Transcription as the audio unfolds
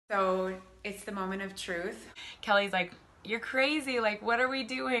So it's the moment of truth. Kelly's like, you're crazy, like what are we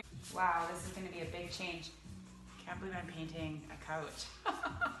doing? Wow, this is gonna be a big change. Can't believe I'm painting a couch.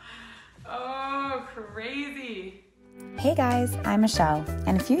 Oh, crazy. Hey guys, I'm Michelle,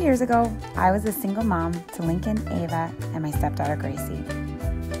 and a few years ago, I was a single mom to Lincoln, Ava, and my stepdaughter Gracie.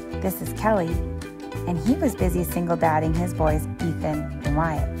 This is Kelly, and he was busy single dadding his boys Ethan and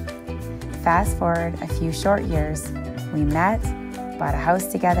Wyatt. Fast forward a few short years, we met, bought a house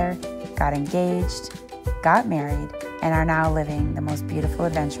together, got engaged, got married, and are now living the most beautiful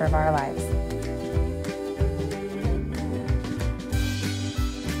adventure of our lives.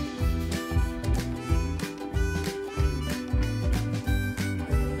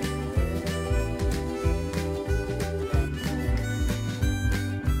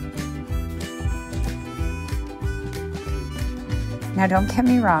 Now don't get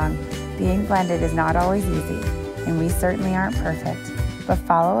me wrong, being blended is not always easy, and we certainly aren't perfect, but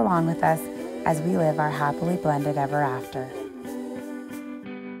follow along with us as we live our happily blended ever after.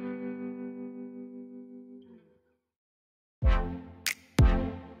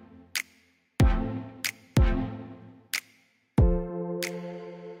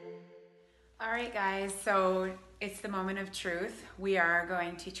 All right guys, so it's the moment of truth. We are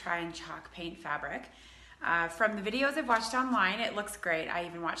going to try and chalk paint fabric. From the videos I've watched online, it looks great. I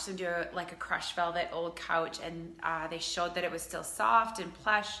even watched them do like a crushed velvet old couch, and they showed that it was still soft and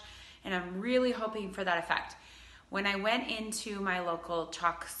plush, and I'm really hoping for that effect. When I went into my local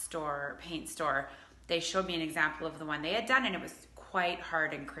chalk store, paint store, they showed me an example of the one they had done, and it was quite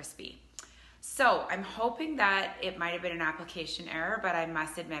hard and crispy. So I'm hoping that it might have been an application error, but I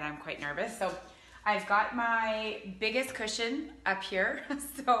must admit I'm quite nervous. So I've got my biggest cushion up here,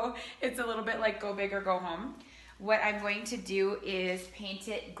 so it's a little bit like go big or go home. What I'm going to do is paint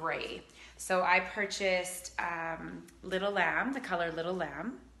it gray. So I purchased Little Lamb, the color Little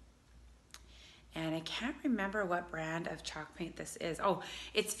Lamb, and I can't remember what brand of chalk paint this is. Oh,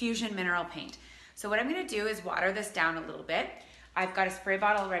 it's Fusion Mineral Paint. So what I'm gonna do is water this down a little bit. I've got a spray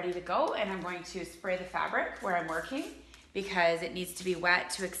bottle ready to go, and I'm going to spray the fabric where I'm working, because it needs to be wet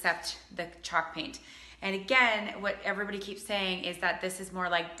to accept the chalk paint. And again, what everybody keeps saying is that this is more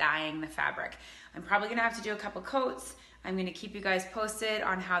like dyeing the fabric. I'm probably gonna have to do a couple coats. I'm gonna keep you guys posted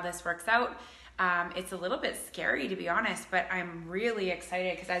on how this works out. It's a little bit scary, to be honest, but I'm really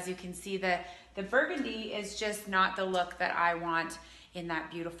excited because, as you can see, the burgundy is just not the look that I want in that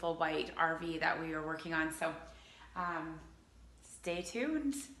beautiful white RV that we were working on. So stay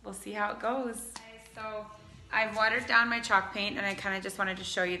tuned, we'll see how it goes. So I've watered down my chalk paint, and I kind of just wanted to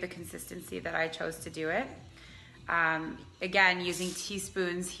show you the consistency that I chose to do it. Again, using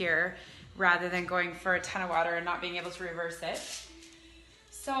teaspoons here rather than going for a ton of water and not being able to reverse it.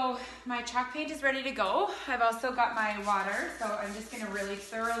 So my chalk paint is ready to go. I've also got my water, so I'm just gonna really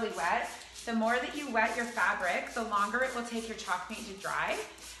thoroughly wet. The more that you wet your fabric, the longer it will take your chalk paint to dry.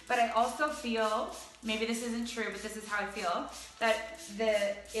 But I also feel, maybe this isn't true, but this is how I feel, that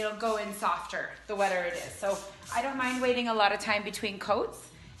it'll go in softer the wetter it is. So I don't mind waiting a lot of time between coats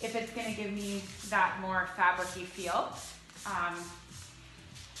if it's gonna give me that more fabricy feel.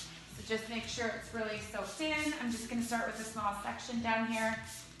 So just make sure it's really soaked in. I'm just gonna start with a small section down here.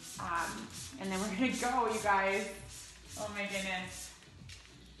 And then we're gonna go, you guys. Oh my goodness.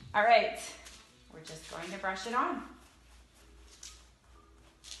 All right, we're just going to brush it on.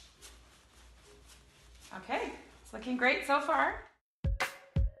 Okay, it's looking great so far.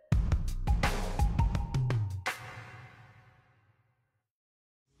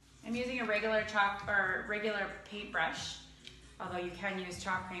 I'm using a regular chalk or regular paintbrush, although you can use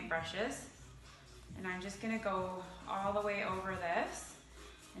chalk paint brushes. And I'm just gonna go all the way over this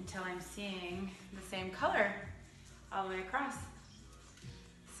until I'm seeing the same color all the way across.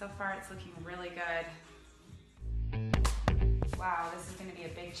 So far it's looking really good. Wow, this is gonna be a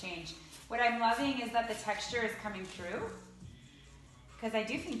big change. What I'm loving is that the texture is coming through, because I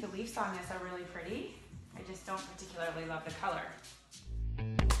do think the leaves on this are really pretty. I just don't particularly love the color.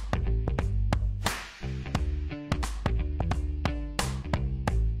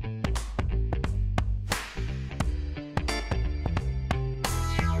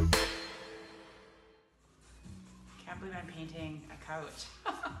 Can't believe I'm painting a couch.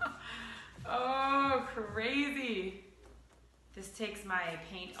 Oh, crazy. This takes my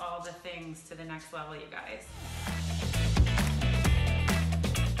paint all the things to the next level, you guys.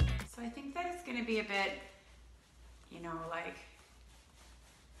 So I think that it's gonna be a bit, you know, like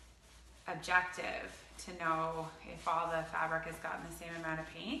objective to know if all the fabric has gotten the same amount of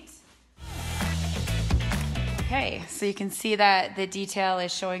paint. Okay, so you can see that the detail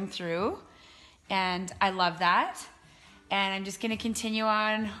is showing through, and I love that. And I'm just gonna continue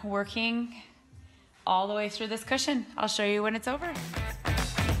on working all the way through this cushion. I'll show you when it's over.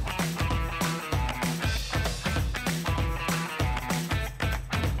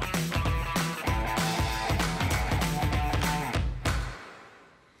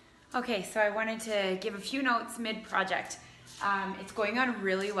 Okay, so I wanted to give a few notes mid-project. It's going on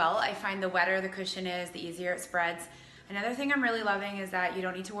really well. I find the wetter the cushion is, the easier it spreads. Another thing I'm really loving is that you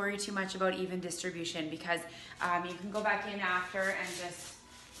don't need to worry too much about even distribution, because you can go back in after and just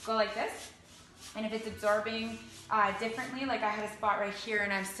go like this. And if it's absorbing differently, like I had a spot right here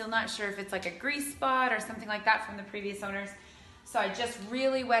and I'm still not sure if it's like a grease spot or something like that from the previous owners. So I just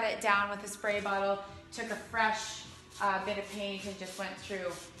really wet it down with a spray bottle, took a fresh bit of paint and just went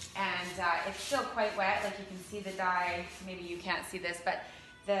through, and it's still quite wet. Like you can see the dye, maybe you can't see this, but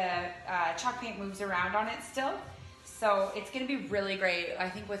the chalk paint moves around on it still. So it's gonna be really great. I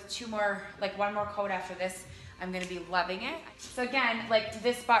think with one more coat after this, I'm gonna be loving it. So again, like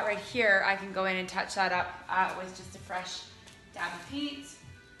this spot right here, I can go in and touch that up with just a fresh dab of paint.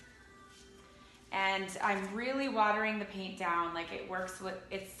 And I'm really watering the paint down. Like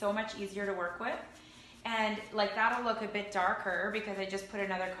it's so much easier to work with. And like that'll look a bit darker because I just put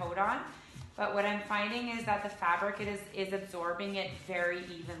another coat on. But what I'm finding is that the fabric is absorbing it very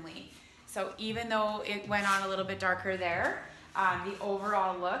evenly. So even though it went on a little bit darker there, the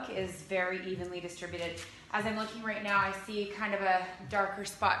overall look is very evenly distributed. As I'm looking right now, I see kind of a darker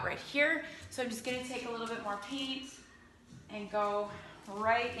spot right here. So I'm just gonna take a little bit more paint and go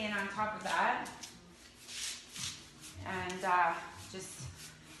right in on top of that. And just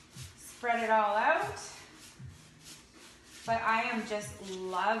spread it all out. But I am just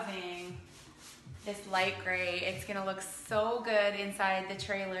loving this light gray. It's gonna look so good inside the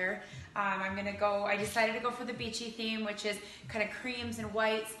trailer. I decided to go for the beachy theme, which is kind of creams and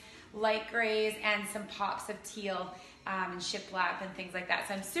whites, light grays, and some pops of teal and shiplap and things like that.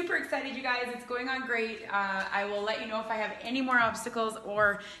 So I'm super excited, you guys. It's going on great. I will let you know if I have any more obstacles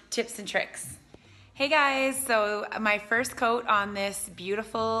or tips and tricks. Hey guys, so my first coat on this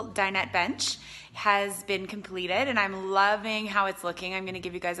beautiful dinette bench has been completed and I'm loving how it's looking. I'm gonna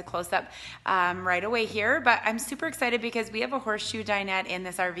give you guys a close-up right away here, but I'm super excited because we have a horseshoe dinette in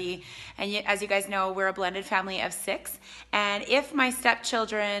this RV, and as you guys know, we're a blended family of 6, and if my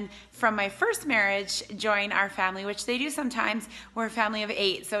stepchildren from my first marriage join our family, which they do sometimes, we're a family of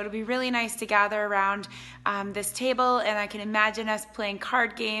 8, so it'll be really nice to gather around this table, and I can imagine us playing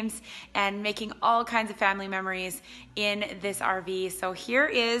card games and making all kinds of family memories in this RV. So here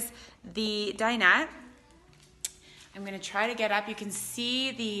is the dinette. I'm gonna try to get up. You can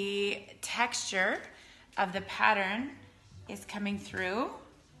see the texture of the pattern is coming through.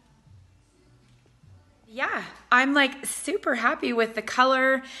 Yeah, I'm like super happy with the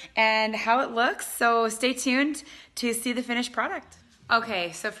color and how it looks. So stay tuned to see the finished product.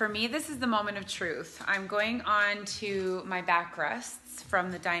 Okay, so for me, this is the moment of truth. I'm going on to my back rests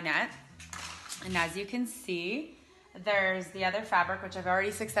from the dinette. And as you can see, there's the other fabric, which I've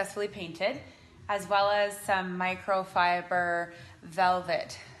already successfully painted, as well as some microfiber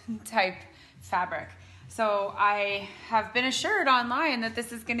velvet type fabric. So I have been assured online that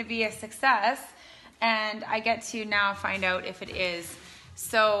this is going to be a success, and I get to now find out if it is.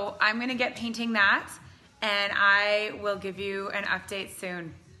 So I'm going to get painting that, and I will give you an update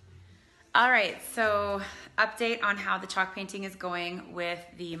soon. All right, so update on how the chalk painting is going with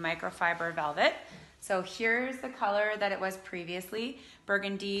the microfiber velvet. So here's the color that it was previously,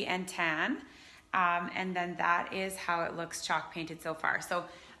 burgundy and tan. And then that is how it looks chalk painted so far. So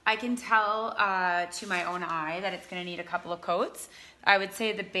I can tell to my own eye that it's gonna need a couple of coats. I would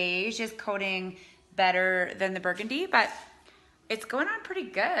say the beige is coating better than the burgundy, but it's going on pretty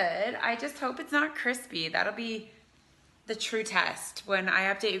good. I just hope it's not crispy. That'll be the true test when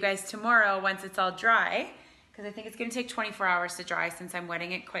I update you guys tomorrow once it's all dry, because I think it's gonna take 24 hours to dry since I'm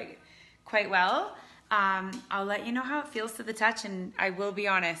wetting it quite well. I'll let you know how it feels to the touch, and I will be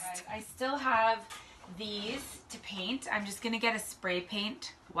honest. I still have these to paint. I'm just gonna get a spray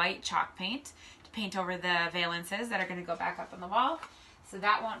paint, white chalk paint, to paint over the valences that are gonna go back up on the wall. So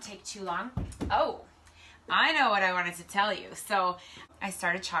that won't take too long. Oh, I know what I wanted to tell you. So I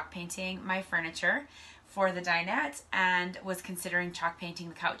started chalk painting my furniture for the dinette and was considering chalk painting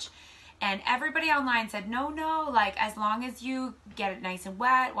the couch. And everybody online said, no, like as long as you get it nice and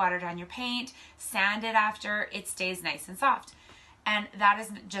wet, water down your paint, sand it after, it stays nice and soft. And that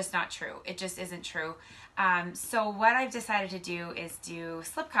is just not true. It just isn't true. So what I've decided to do is do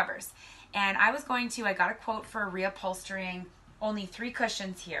slip covers. And I got a quote for reupholstering only 3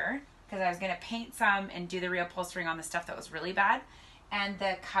 cushions here, because I was gonna paint some and do the reupholstering on the stuff that was really bad, and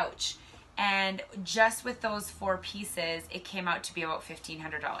the couch. And just with those 4 pieces, it came out to be about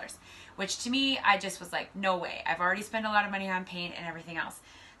 $1,500, which to me, I just was like, no way. I've already spent a lot of money on paint and everything else.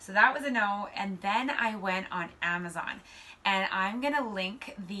 So that was a no. And then I went on Amazon, and I'm gonna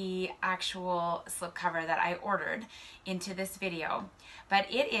link the actual slipcover that I ordered into this video. But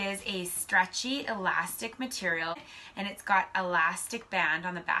it is a stretchy elastic material, and it's got elastic band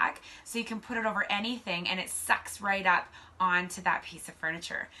on the back, so you can put it over anything and it sucks right up onto that piece of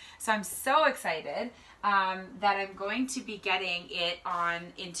furniture. So I'm so excited that I'm going to be getting it on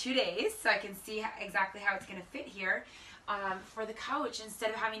in 2 days, so I can see exactly how it's gonna fit here for the couch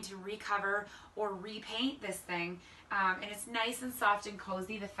instead of having to recover or repaint this thing. And it's nice and soft and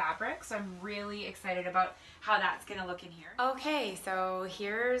cozy, the fabric, so I'm really excited about how that's gonna look in here. Okay, so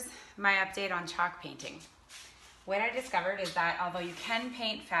here's my update on chalk painting. What I discovered is that although you can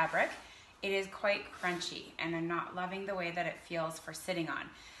paint fabric, it is quite crunchy, and I'm not loving the way that it feels for sitting on.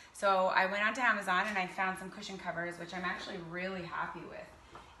 So I went onto Amazon and I found some cushion covers, which I'm actually really happy with.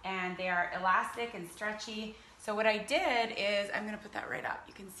 And they are elastic and stretchy. So what I did is, I'm gonna put that right up.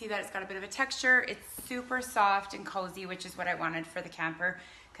 You can see that it's got a bit of a texture. It's super soft and cozy, which is what I wanted for the camper,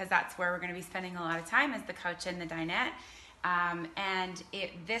 because that's where we're gonna be spending a lot of time, is the couch and the dinette. And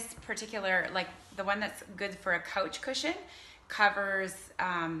this particular, like the one that's good for a couch cushion, covers,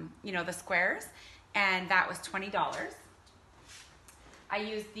 you know, the squares, and that was $20. I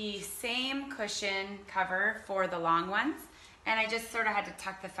used the same cushion cover for the long ones, and I just sort of had to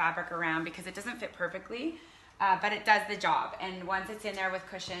tuck the fabric around because it doesn't fit perfectly, but it does the job. And once it's in there with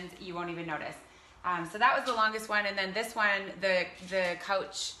cushions, you won't even notice. So that was the longest one, and then this one, the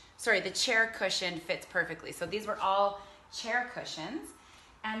chair cushion fits perfectly. So these were all chair cushions.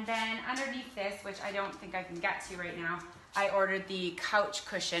 And then underneath this, which I don't think I can get to right now, I ordered the couch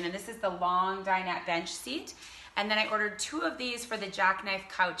cushion, and this is the long dinette bench seat. And then I ordered 2 of these for the jackknife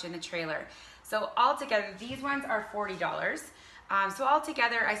couch in the trailer. So altogether, these ones are $40. So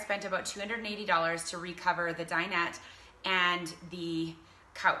altogether, I spent about $280 to recover the dinette and the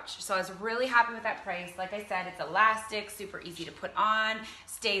couch. So I was really happy with that price. Like I said, it's elastic, super easy to put on,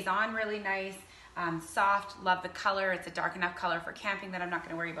 stays on really nice, soft, love the color. It's a dark enough color for camping that I'm not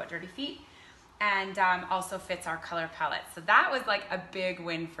gonna worry about dirty feet. And also fits our color palette. So that was like a big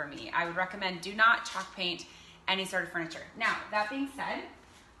win for me. I would recommend do not chalk paint any sort of furniture. Now, that being said,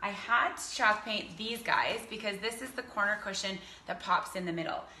 I had to chalk paint these guys because this is the corner cushion that pops in the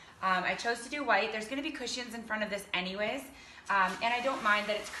middle. I chose to do white. There's gonna be cushions in front of this anyways. And I don't mind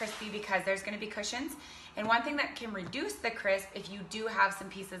that it's crispy because there's gonna be cushions. And one thing that can reduce the crisp, if you do have some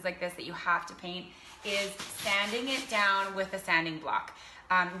pieces like this that you have to paint, is sanding it down with a sanding block.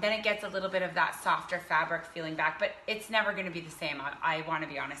 Then it gets a little bit of that softer fabric feeling back, but it's never gonna be the same. I wanna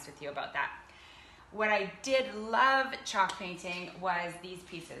be honest with you about that. What I did love chalk painting was these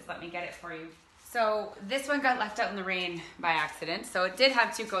pieces. Let me get it for you. So this one got left out in the rain by accident. So it did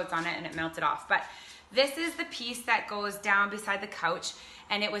have 2 coats on it and it melted off. But this is the piece that goes down beside the couch,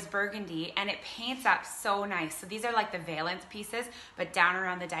 and it was burgundy, and it paints up so nice. So these are like the valance pieces, but down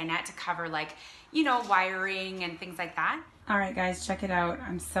around the dinette to cover, like, you know, wiring and things like that. All right, guys, check it out.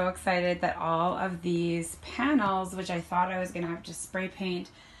 I'm so excited that all of these panels, which I thought I was gonna have to spray paint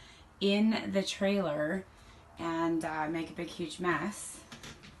in the trailer and make a big, huge mess,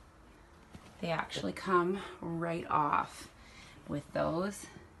 they actually come right off with those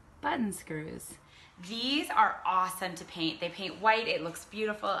button screws. These are awesome to paint. They paint white. It looks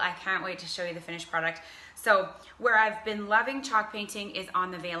beautiful. I can't wait to show you the finished product. So where I've been loving chalk painting is on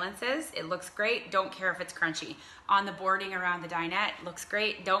the valences. It looks great. Don't care if it's crunchy. On the boarding around the dinette, looks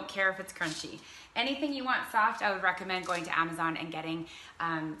great. Don't care if it's crunchy. Anything you want soft, I would recommend going to Amazon and getting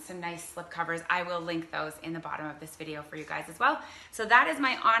some nice slip covers. I will link those in the bottom of this video for you guys as well. So that is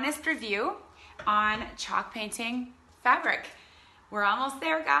my honest review on chalk painting fabric. We're almost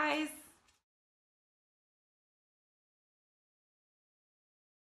there, guys.